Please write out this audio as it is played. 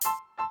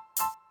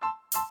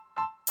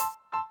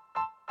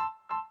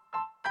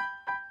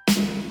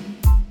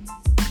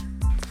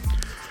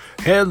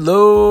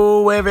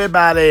Hello,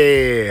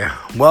 everybody.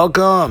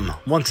 Welcome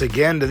once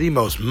again to the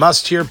most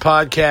must-hear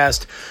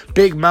podcast,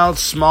 Big Mouth,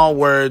 Small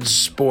Words,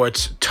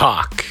 Sports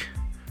Talk.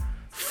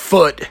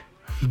 Football.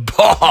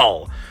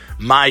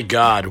 My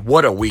God,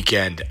 what a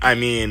weekend. I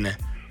mean,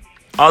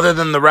 other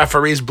than the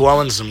referees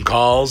blowing some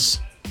calls,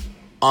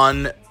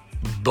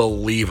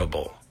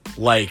 unbelievable.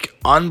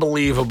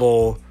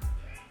 Unbelievable,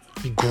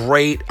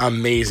 great,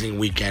 amazing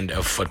weekend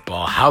of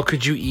football. How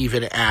could you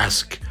even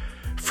ask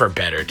for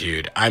better,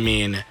 dude? I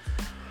mean,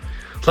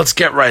 let's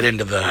get right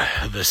into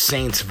the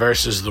Saints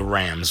versus the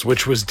Rams,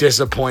 which was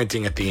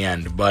disappointing at the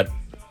end. But,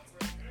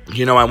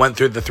 I went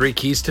through the three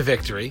keys to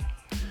victory.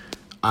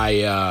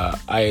 I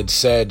had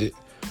said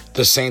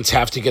the Saints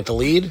have to get the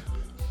lead,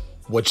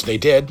 which they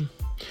did.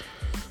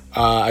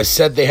 I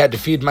said they had to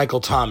feed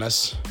Michael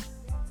Thomas,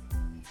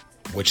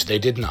 which they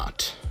did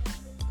not.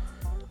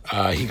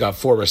 He got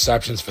 4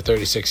 receptions for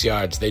 36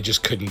 yards. They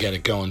just couldn't get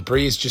it going.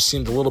 Breeze just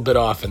seemed a little bit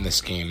off in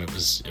this game. It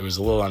was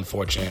a little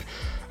unfortunate.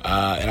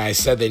 And I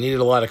said they needed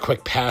a lot of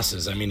quick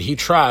passes. I mean, he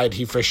tried.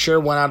 He for sure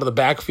went out of the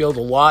backfield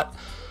a lot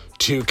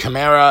to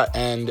Kamara.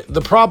 And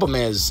the problem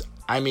is,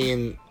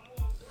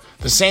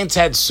 the Saints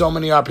had so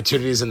many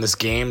opportunities in this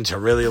game to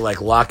really,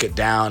 lock it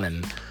down.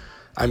 And,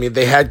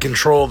 they had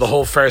control the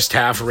whole first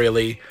half,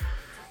 really.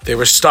 They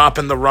were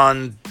stopping the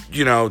run,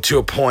 to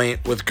a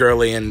point with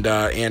Gurley and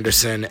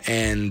Anderson.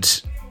 And,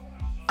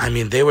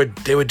 they were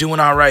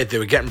doing all right. They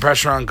were getting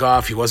pressure on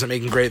Goff. He wasn't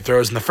making great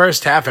throws. In the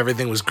first half,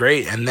 everything was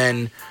great. And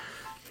then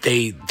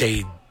they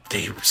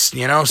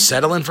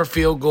settle in for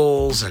field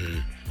goals.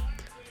 And,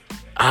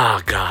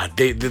 God,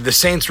 the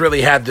Saints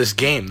really had this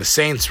game. The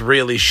Saints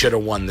really should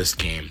have won this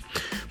game.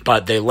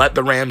 But they let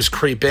the Rams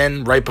creep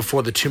in right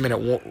before the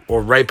 2-minute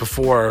or right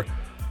before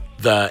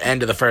the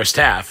end of the first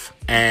half.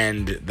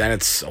 And then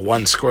it's a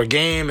 1-score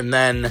game. And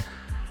then,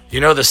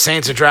 the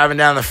Saints are driving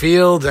down the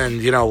field.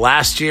 And,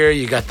 last year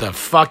you got the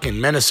fucking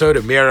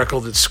Minnesota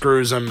Miracle that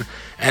screws them.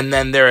 And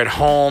then they're at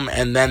home.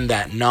 And then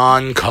that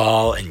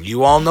non-call. And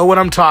you all know what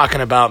I'm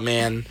talking about,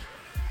 man.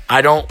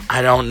 I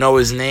don't know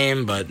his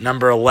name, but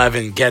number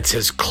 11 gets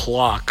his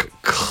clock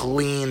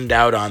cleaned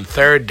out on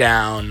third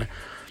down.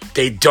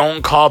 They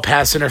don't call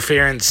pass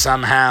interference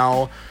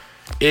somehow.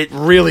 It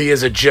really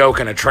is a joke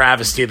and a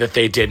travesty that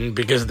they didn't,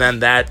 because then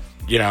that,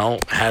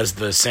 has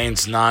the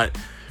Saints not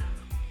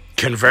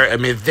convert.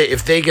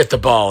 If they get the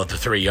ball at the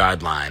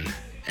 3-yard line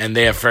and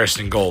they have first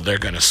and goal, they're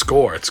going to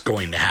score. It's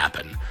going to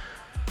happen.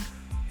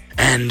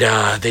 And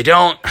they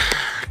don't.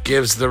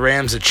 Gives the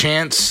Rams a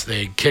chance.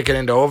 They kick it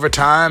into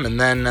overtime, and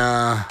then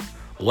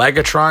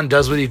Legatron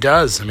does what he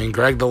does.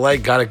 Greg the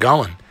Leg got it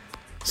going.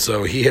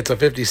 So he hits a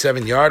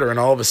 57-yarder, and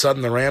all of a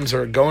sudden the Rams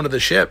are going to the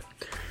ship,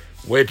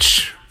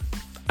 which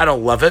I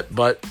don't love it,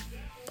 but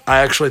I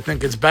actually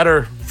think it's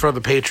better for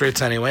the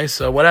Patriots anyway,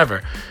 so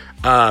whatever.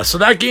 So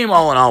that game,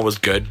 all in all, was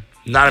good.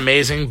 Not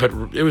amazing, but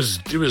it was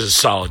a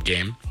solid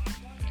game.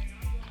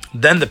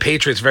 Then the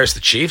Patriots versus the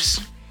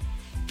Chiefs.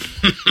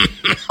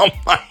 Oh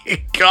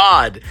my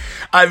God.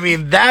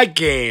 That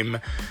game,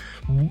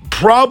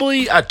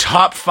 probably a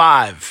top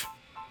 5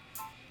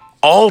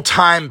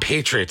 all-time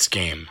Patriots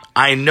game.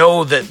 I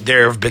know that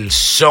there have been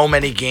so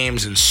many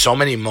games and so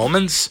many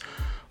moments,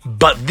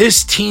 but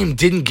this team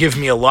didn't give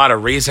me a lot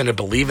of reason to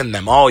believe in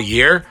them all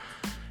year.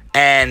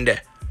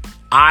 And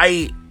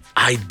I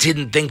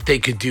didn't think they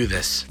could do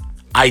this.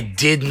 I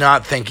did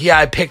not think,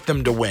 I picked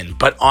them to win,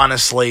 but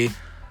honestly,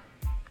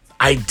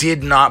 I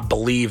did not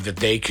believe that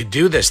they could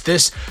do this.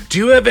 Do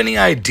you have any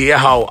idea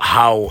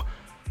how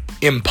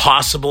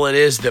impossible it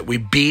is that we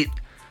beat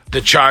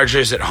the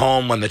Chargers at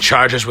home when the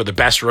Chargers were the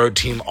best road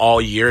team all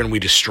year and we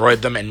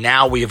destroyed them, and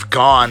now we have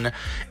gone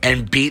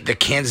and beat the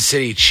Kansas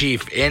City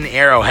Chiefs in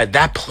Arrowhead?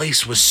 That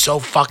place was so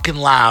fucking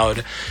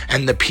loud,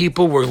 and the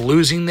people were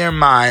losing their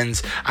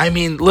minds.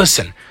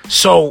 Listen,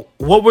 so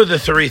what were the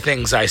 3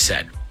 things I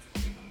said?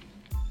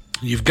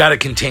 You've got to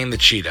contain the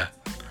cheetah.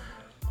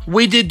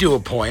 We did do a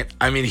point.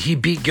 He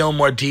beat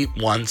Gilmore deep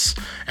once,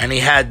 and he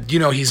had,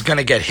 he's going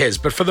to get his.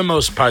 But for the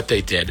most part,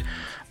 they did.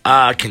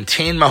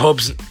 Contain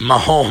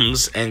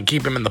Mahomes and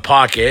keep him in the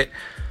pocket.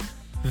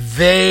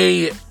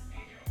 They,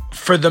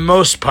 for the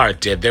most part,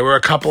 did. There were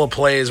a couple of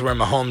plays where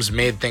Mahomes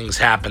made things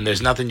happen.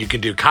 There's nothing you can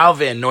do. Kyle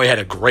Van Noy had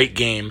a great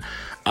game.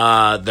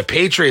 The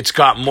Patriots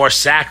got more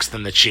sacks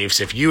than the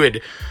Chiefs. If you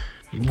had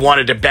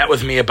wanted to bet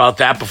with me about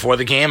that before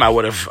the game, I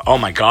would have, oh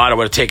my God, I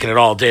would have taken it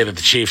all day that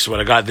the Chiefs would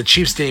have got. The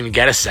Chiefs didn't even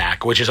get a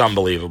sack, which is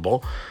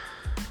unbelievable.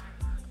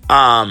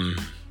 Man,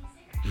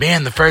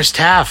 the first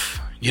half,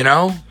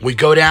 we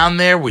go down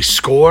there, we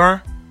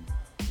score,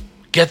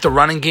 get the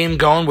running game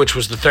going, which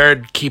was the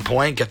third key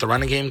point, get the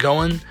running game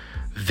going.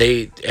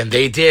 They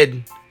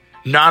did.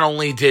 Not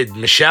only did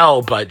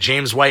Michelle, but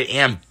James White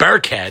and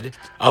Burkhead,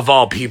 of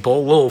all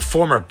people, little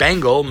former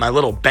Bengal, my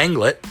little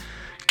Benglet,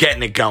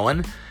 getting it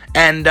going.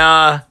 And,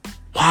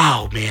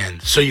 wow, man.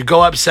 So you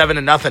go up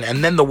 7-0,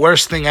 and then the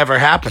worst thing ever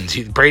happens.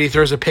 Brady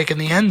throws a pick in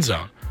the end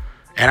zone.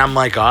 And I'm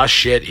like, oh,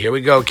 shit, here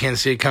we go,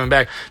 Kansas City coming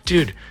back.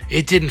 Dude,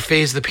 it didn't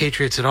faze the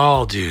Patriots at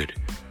all, dude.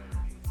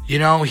 You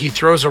know, he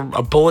throws a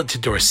bullet to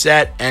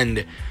Dorsett,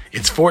 and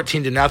It's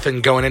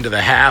 14-0 going into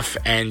the half,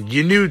 and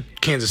you knew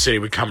Kansas City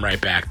would come right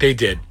back. They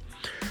did.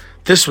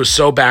 This was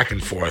so back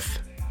and forth.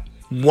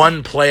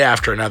 One play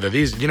after another.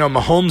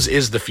 Mahomes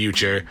is the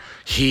future.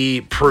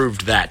 He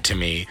proved that to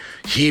me.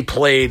 He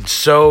played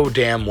so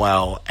damn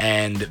well,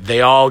 and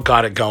they all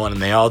got it going,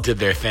 and they all did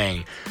their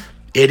thing.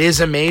 It is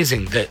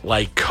amazing that,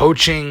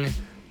 coaching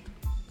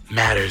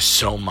matters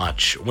so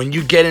much. When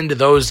you get into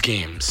those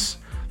games,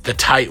 the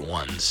tight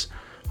ones,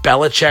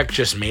 Belichick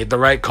just made the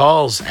right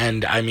calls,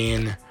 and,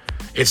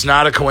 it's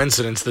not a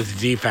coincidence that the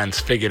defense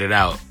figured it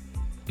out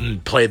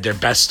and played their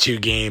best 2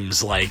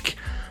 games,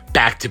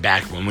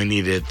 back-to-back when we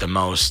needed it the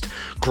most.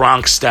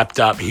 Gronk stepped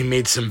up. He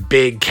made some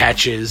big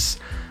catches.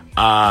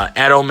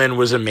 Edelman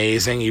was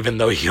amazing, even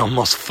though he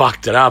almost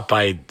fucked it up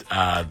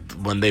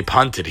when they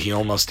punted.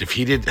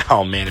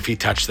 If he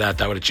touched that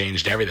would have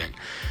changed everything.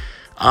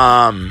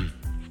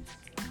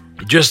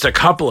 Just a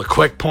couple of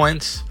quick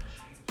points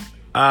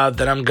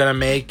that I'm going to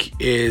make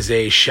is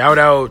a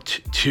shout-out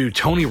to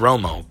Tony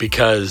Romo,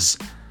 because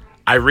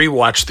I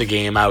rewatched the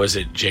game. I was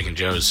at Jake and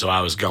Joe's, so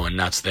I was going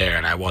nuts there,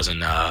 and I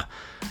wasn't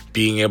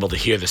being able to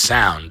hear the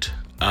sound,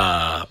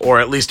 or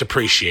at least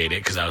appreciate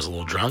it, because I was a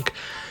little drunk.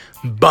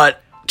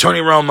 But Tony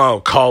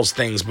Romo calls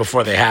things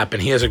before they happen.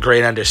 He has a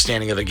great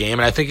understanding of the game,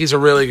 and I think he's a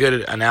really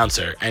good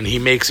announcer, and he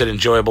makes it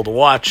enjoyable to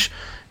watch.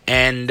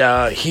 And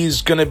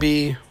he's going to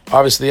be,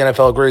 obviously the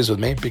NFL agrees with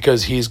me,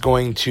 because he's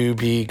going to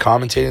be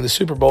commentating the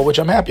Super Bowl, which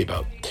I'm happy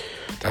about.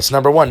 That's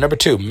number 1. Number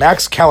 2,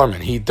 Max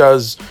Kellerman. He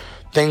does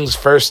things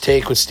First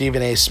Take with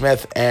Stephen A.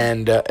 Smith,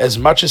 and as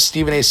much as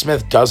Stephen A.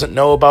 Smith doesn't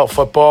know about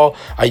football,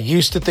 I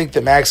used to think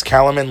that Max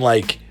Kellerman,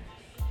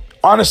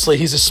 honestly,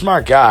 he's a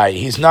smart guy.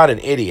 He's not an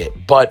idiot,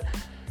 but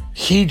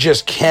he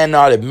just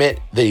cannot admit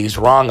that he's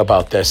wrong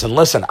about this. And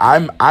listen,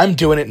 I'm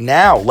doing it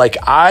now.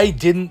 I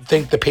didn't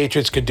think the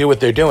Patriots could do what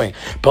they're doing.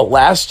 But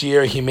last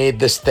year, he made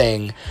this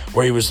thing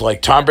where he was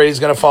like, Tom Brady's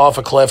going to fall off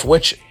a cliff,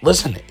 which,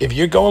 listen, if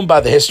you're going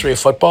by the history of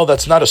football,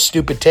 that's not a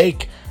stupid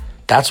take.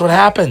 That's what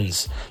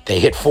happens. They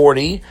hit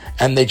 40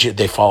 and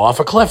they fall off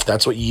a cliff.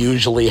 That's what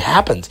usually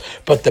happens.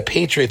 But the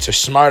Patriots are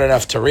smart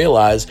enough to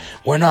realize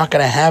we're not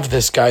going to have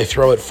this guy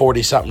throw it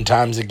 40-something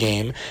times a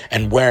game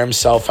and wear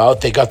himself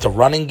out. They got the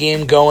running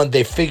game going.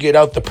 They figured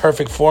out the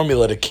perfect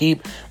formula to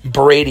keep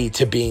Brady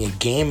to being a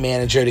game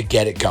manager to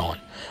get it going.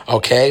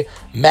 Okay?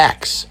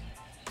 Max,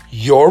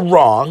 you're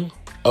wrong.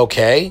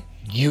 Okay?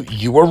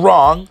 You were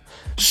wrong.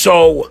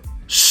 So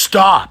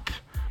stop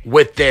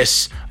with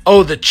this,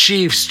 the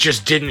Chiefs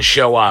just didn't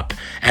show up,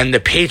 and the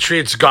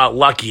Patriots got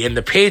lucky, and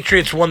the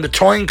Patriots won the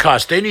coin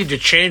toss. They need to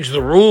change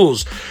the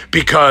rules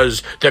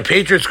because the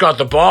Patriots got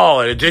the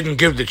ball, and it didn't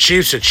give the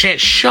Chiefs a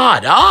chance.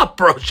 Shut up,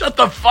 bro. Shut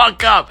the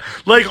fuck up.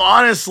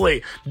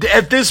 Honestly,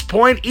 at this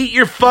point, eat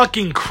your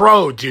fucking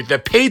crow, dude. The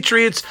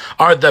Patriots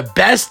are the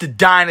best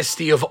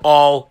dynasty of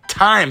all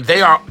time.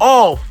 They are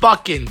all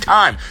fucking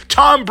time.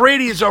 Tom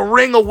Brady is a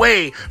ring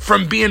away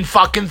from being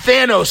fucking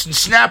Thanos and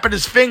snapping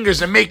his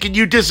fingers and making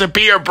you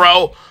disappear,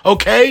 bro.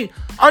 Okay?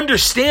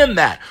 Understand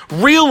that.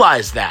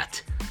 Realize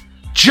that.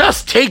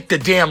 Just take the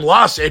damn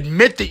loss.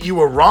 Admit that you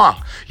were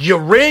wrong. You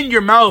ran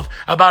your mouth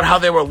about how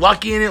they were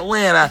lucky in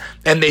Atlanta,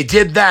 and they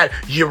did that.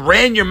 You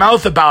ran your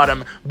mouth about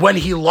him when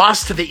he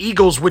lost to the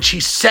Eagles, which he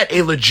set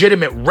a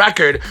legitimate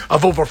record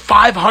of over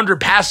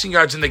 500 passing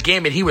yards in the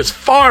game, and he was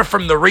far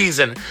from the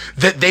reason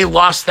that they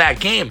lost that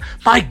game.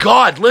 My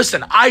God,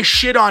 listen, I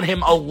shit on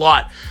him a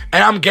lot,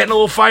 and I'm getting a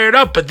little fired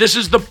up, but this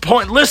is the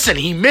point. Listen,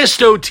 he missed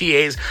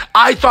OTAs.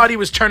 I thought he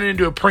was turning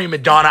into a prima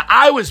donna.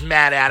 I was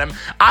mad at him.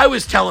 I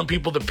was telling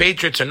people the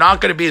Patriots are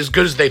not going to be as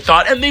good as they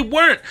thought, and they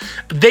weren't.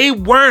 They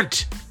weren't.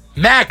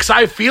 Max,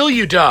 I feel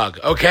you, dog,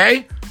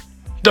 okay?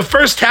 The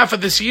first half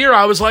of this year,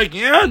 I was like,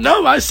 yeah,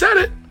 no, I said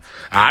it.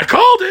 I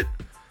called it.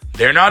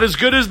 They're not as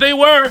good as they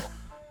were.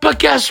 But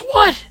guess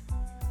what?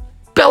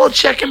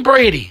 Belichick and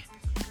Brady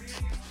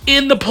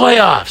in the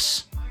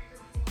playoffs.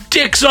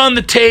 Dicks on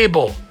the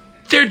table.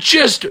 They're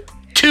just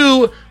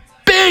too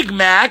big,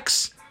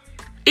 Max.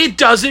 It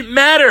doesn't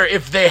matter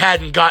if they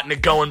hadn't gotten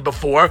it going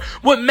before.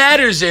 What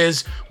matters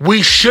is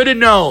we should have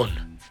known.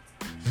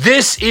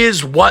 This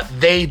is what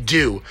they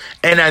do.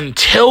 And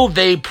until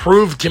they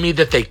prove to me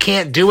that they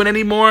can't do it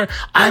anymore,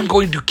 I'm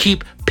going to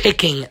keep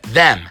picking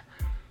them.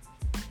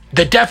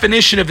 The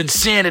definition of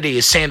insanity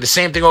is saying the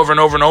same thing over and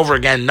over and over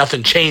again,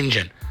 nothing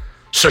changing.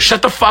 So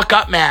shut the fuck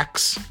up,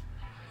 Max.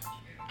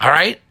 All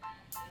right?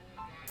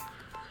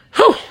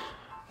 Whew.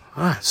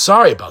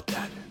 Sorry about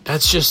that.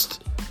 That's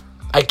just,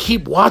 I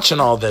keep watching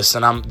all this,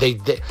 and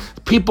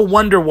people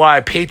wonder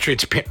why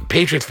Patriots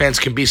fans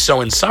can be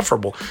so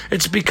insufferable.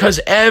 It's because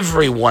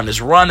everyone is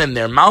running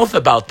their mouth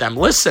about them.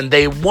 Listen,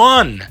 they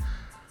won.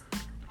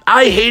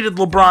 I hated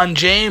LeBron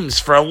James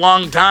for a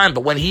long time,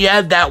 but when he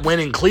had that win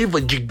in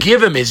Cleveland, you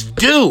give him his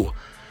due.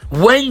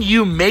 When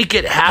you make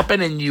it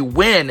happen and you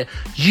win,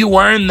 you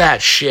earn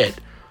that shit.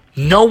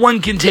 No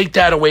one can take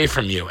that away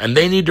from you, and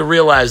they need to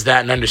realize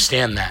that and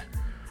understand that.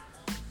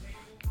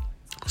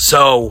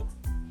 So,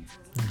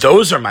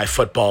 those are my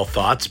football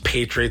thoughts.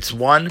 Patriots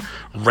won,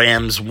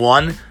 Rams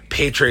won,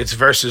 Patriots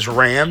versus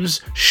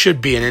Rams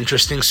should be an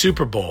interesting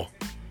Super Bowl.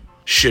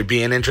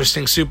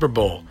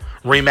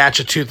 Rematch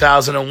of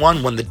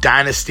 2001 when the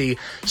dynasty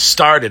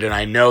started, and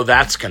I know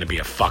that's going to be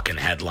a fucking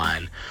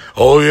headline.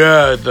 Oh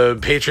yeah, the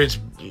Patriots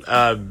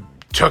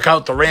took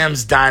out the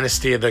Rams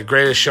dynasty, the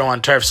greatest show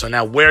on turf, so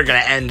now we're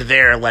going to end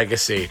their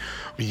legacy.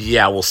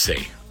 Yeah, we'll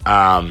see.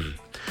 I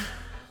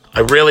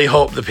really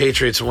hope the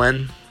Patriots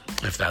win,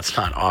 if that's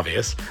not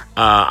obvious.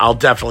 I'll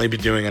definitely be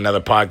doing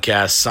another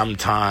podcast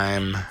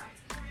sometime,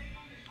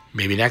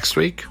 maybe next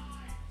week.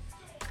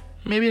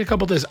 Maybe in a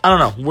couple days. I don't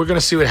know. We're going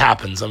to see what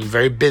happens. I'm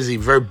very busy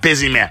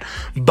man.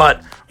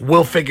 But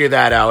we'll figure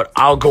that out.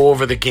 I'll go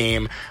over the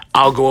game.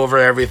 I'll go over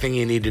everything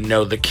you need to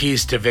know, the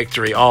keys to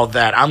victory, all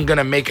that. I'm going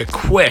to make a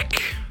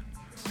quick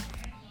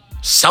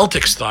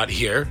Celtics thought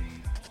here,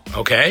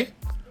 okay?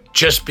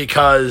 Just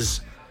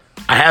because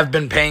I have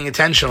been paying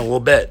attention a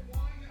little bit.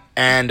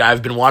 And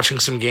I've been watching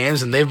some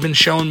games, and they've been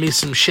showing me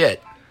some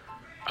shit,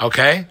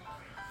 okay?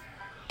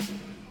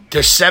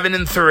 They're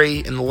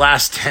 7-3 in the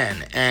last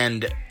 10,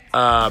 and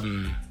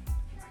man,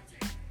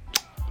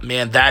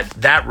 that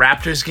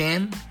Raptors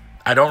game,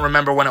 I don't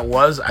remember when it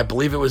was. I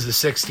believe it was the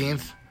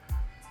 16th.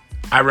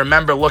 I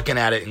remember looking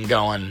at it and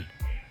going,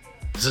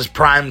 this is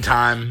prime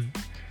time.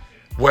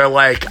 Where,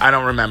 like, I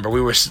don't remember.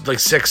 We were like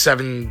 6,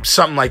 7,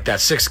 something like that,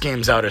 6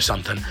 games out or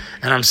something.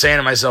 And I'm saying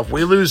to myself,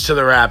 we lose to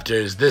the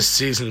Raptors, this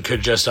season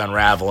could just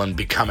unravel and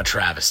become a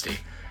travesty.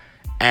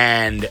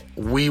 And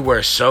we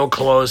were so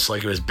close,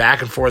 like it was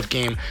back and forth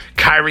game.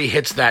 Kyrie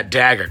hits that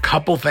dagger.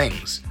 Couple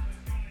things.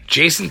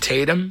 Jason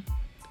Tatum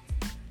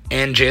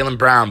and Jaylen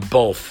Brown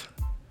both,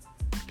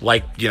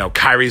 like, you know,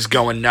 Kyrie's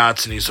going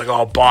nuts and he's like,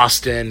 oh,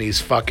 Boston.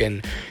 He's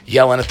fucking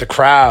yelling at the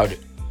crowd.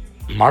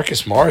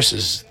 Marcus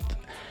Morris,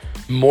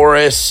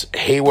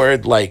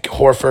 Hayward, like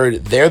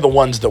Horford, they're the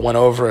ones that went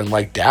over and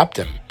like dapped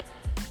him.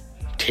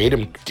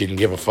 Tatum didn't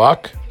give a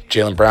fuck.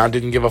 Jaylen Brown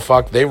didn't give a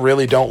fuck. They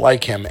really don't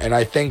like him. And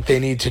I think they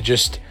need to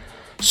just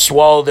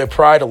swallow their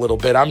pride a little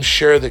bit. I'm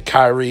sure that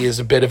Kyrie is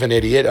a bit of an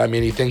idiot. I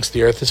mean, he thinks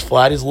the earth is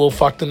flat. He's a little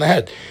fucked in the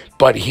head.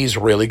 But he's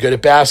really good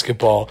at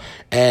basketball.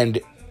 And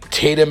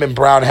Tatum and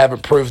Brown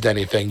haven't proved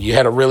anything. You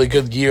had a really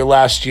good year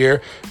last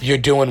year. You're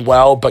doing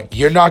well, but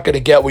you're not going to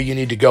get where you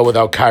need to go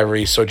without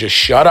Kyrie. So just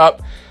shut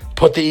up,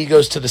 put the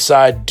egos to the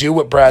side, do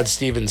what Brad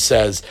Stevens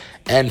says,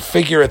 and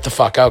figure it the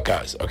fuck out,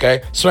 guys,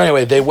 okay? So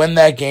anyway, they win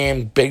that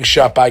game, big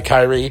shot by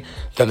Kyrie.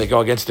 Then they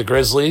go against the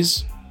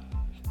Grizzlies.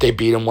 They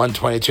beat them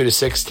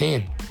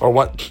 122-16, or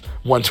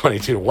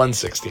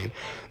 122-116.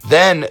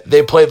 Then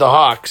they play the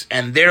Hawks,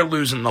 and they're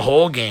losing the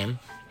whole game.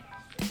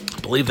 I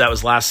believe that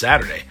was last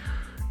Saturday.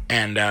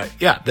 And, the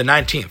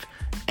 19th.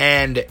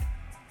 And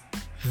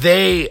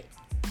they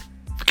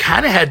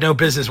kind of had no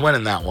business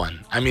winning that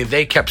one. I mean,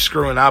 they kept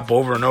screwing up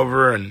over and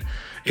over, and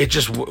it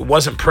just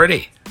wasn't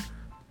pretty.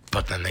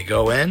 But then they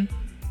go in,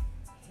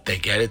 they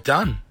get it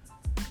done.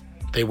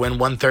 They win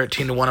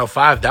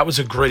 113-105. That was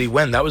a gritty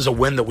win. That was a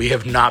win that we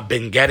have not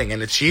been getting,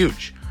 and it's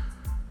huge.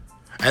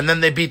 And then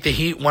they beat the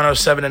Heat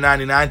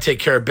 107-99, take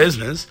care of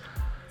business.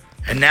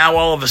 And now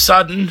all of a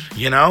sudden,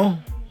 you know,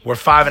 we're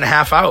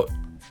 5.5 out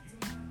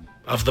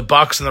of the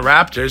Bucks and the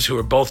Raptors, who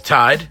are both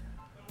tied.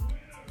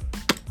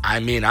 I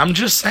mean, I'm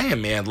just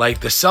saying, man,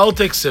 like the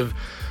Celtics have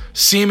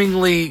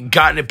seemingly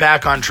gotten it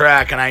back on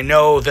track, and I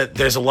know that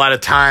there's a lot of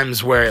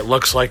times where it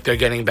looks like they're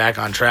getting back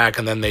on track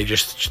and then they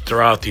just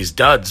throw out these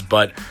duds,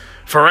 but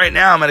for right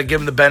now, I'm going to give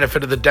them the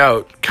benefit of the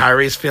doubt.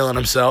 Kyrie's feeling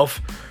himself.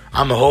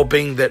 I'm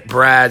hoping that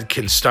Brad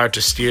can start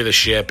to steer the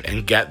ship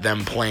and get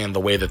them playing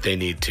the way that they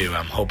need to.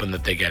 I'm hoping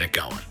that they get it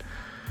going.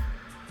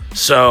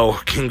 So,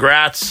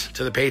 congrats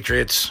to the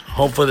Patriots.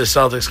 Hopefully the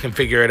Celtics can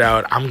figure it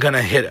out. I'm going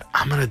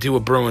to do a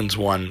Bruins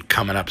one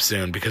coming up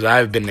soon because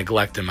I've been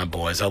neglecting my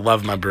boys. I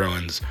love my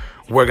Bruins.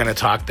 We're going to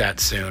talk that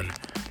soon.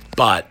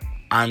 But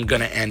I'm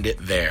going to end it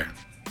there.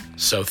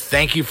 So,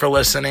 thank you for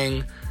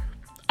listening.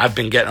 I've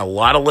been getting a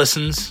lot of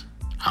listens.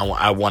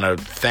 I want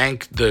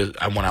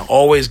to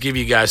always give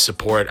you guys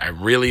support. I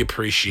really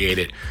appreciate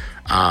it.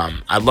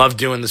 I love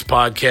doing this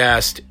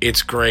podcast.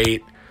 It's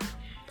great.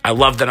 I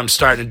love that I'm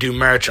starting to do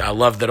merch. I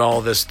love that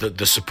all this,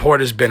 the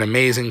support has been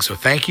amazing. So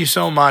thank you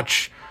so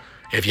much.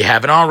 If you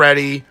haven't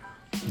already,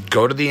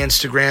 go to the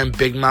Instagram,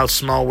 Big Mouth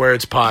Small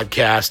Words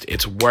Podcast.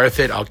 It's worth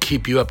it. I'll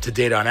keep you up to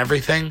date on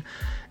everything.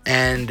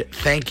 And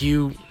thank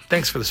you.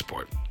 Thanks for the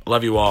support.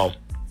 Love you all.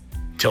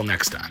 Till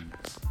next time.